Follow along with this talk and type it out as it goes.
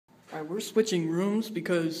Alright, we're switching rooms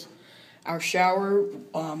because our shower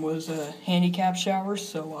was a handicap shower,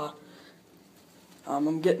 so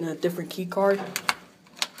I'm getting a different key card.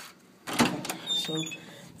 So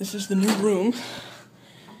this is the new room.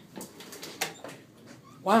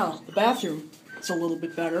 Wow, the bathroom is a little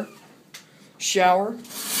bit better. Shower,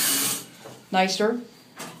 nicer.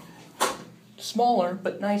 Smaller,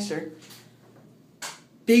 but nicer.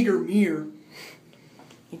 Bigger mirror.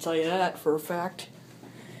 I can tell you that for a fact.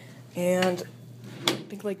 And I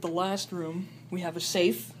think like the last room, we have a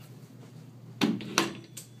safe,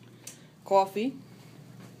 coffee,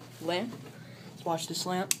 lamp. Let's watch this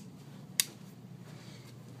lamp.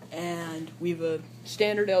 And we have a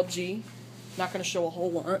standard LG. Not going to show a whole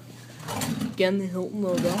lot. Again, the Hilton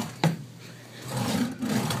logo.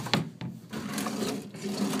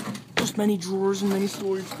 Just many drawers and many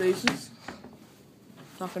storage spaces.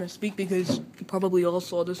 Not going to speak because you probably all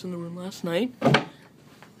saw this in the room last night.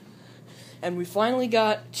 And we finally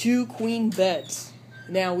got 2 queen beds.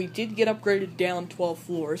 Now, we did get upgraded down 12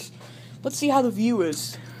 floors. Let's see how the view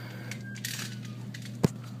is.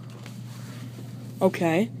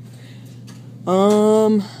 Okay.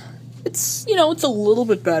 It's, it's a little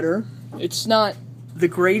bit better. It's not the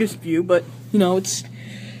greatest view, but, it's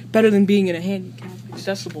better than being in a handicap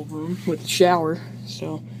accessible room with a shower.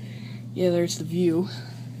 So, yeah, there's the view.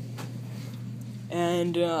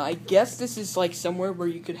 And I guess this is like somewhere where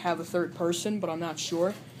you could have a third person, but I'm not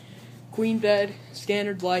sure. Queen bed,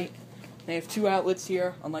 standard light. They have 2 outlets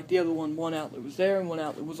here. Unlike the other one outlet was there and 1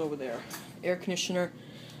 outlet was over there. Air conditioner,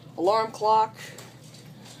 alarm clock,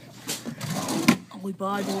 Holy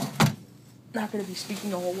Bible. Not going to be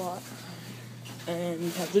speaking a whole lot. And we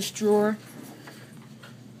have this drawer,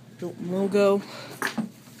 Hilton logo.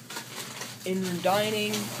 In-room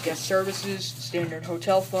dining, guest services, standard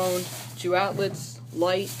hotel phone, 2 outlets,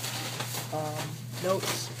 light,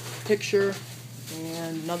 notes, picture,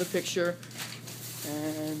 and another picture,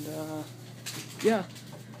 and, yeah,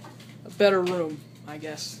 a better room, I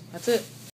guess. That's it.